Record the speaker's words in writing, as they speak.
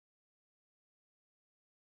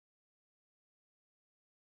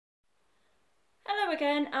Hello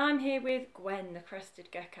again, I'm here with Gwen, the crested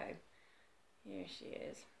gecko. Here she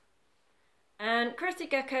is. And crested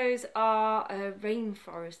geckos are a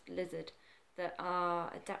rainforest lizard that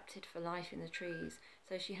are adapted for life in the trees.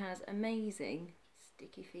 So she has amazing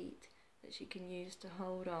sticky feet that she can use to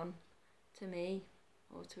hold on to me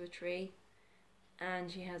or to a tree.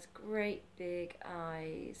 And she has great big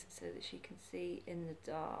eyes so that she can see in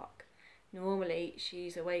the dark. Normally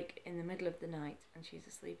she's awake in the middle of the night and she's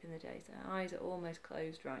asleep in the day, so her eyes are almost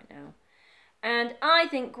closed right now. And I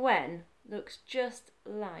think Gwen looks just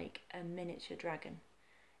like a miniature dragon.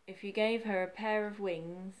 If you gave her a pair of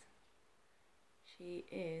wings, she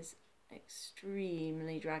is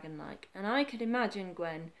extremely dragon-like. And I could imagine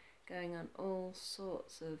Gwen going on all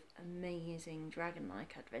sorts of amazing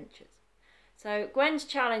dragon-like adventures. So Gwen's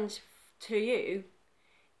challenge to you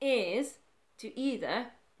is to either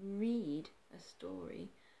read a story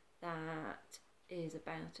that is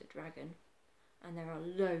about a dragon, and there are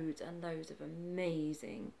loads and loads of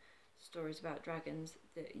amazing stories about dragons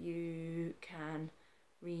that you can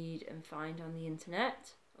read and find on the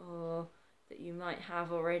internet, or that you might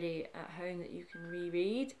have already at home that you can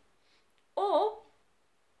reread, or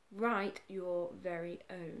write your very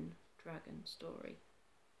own dragon story.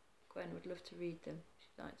 Gwen would love to read them.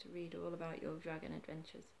 She'd like to read all about your dragon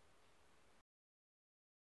adventures.